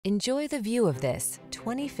Enjoy the view of this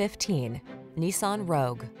 2015 Nissan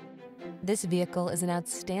Rogue. This vehicle is an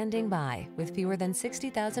outstanding buy with fewer than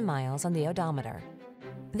 60,000 miles on the odometer.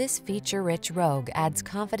 This feature-rich Rogue adds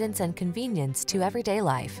confidence and convenience to everyday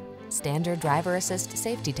life. Standard driver assist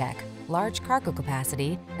safety tech, large cargo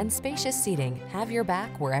capacity, and spacious seating have your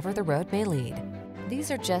back wherever the road may lead. These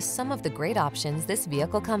are just some of the great options this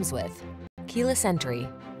vehicle comes with: keyless entry,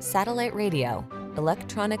 satellite radio,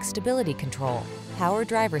 electronic stability control, power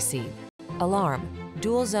driver seat, alarm,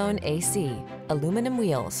 dual zone AC, aluminum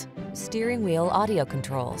wheels, steering wheel audio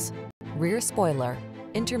controls, rear spoiler,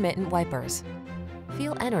 intermittent wipers.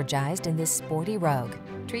 Feel energized in this sporty Rogue.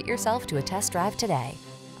 Treat yourself to a test drive today.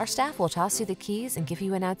 Our staff will toss you the keys and give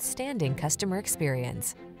you an outstanding customer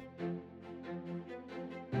experience.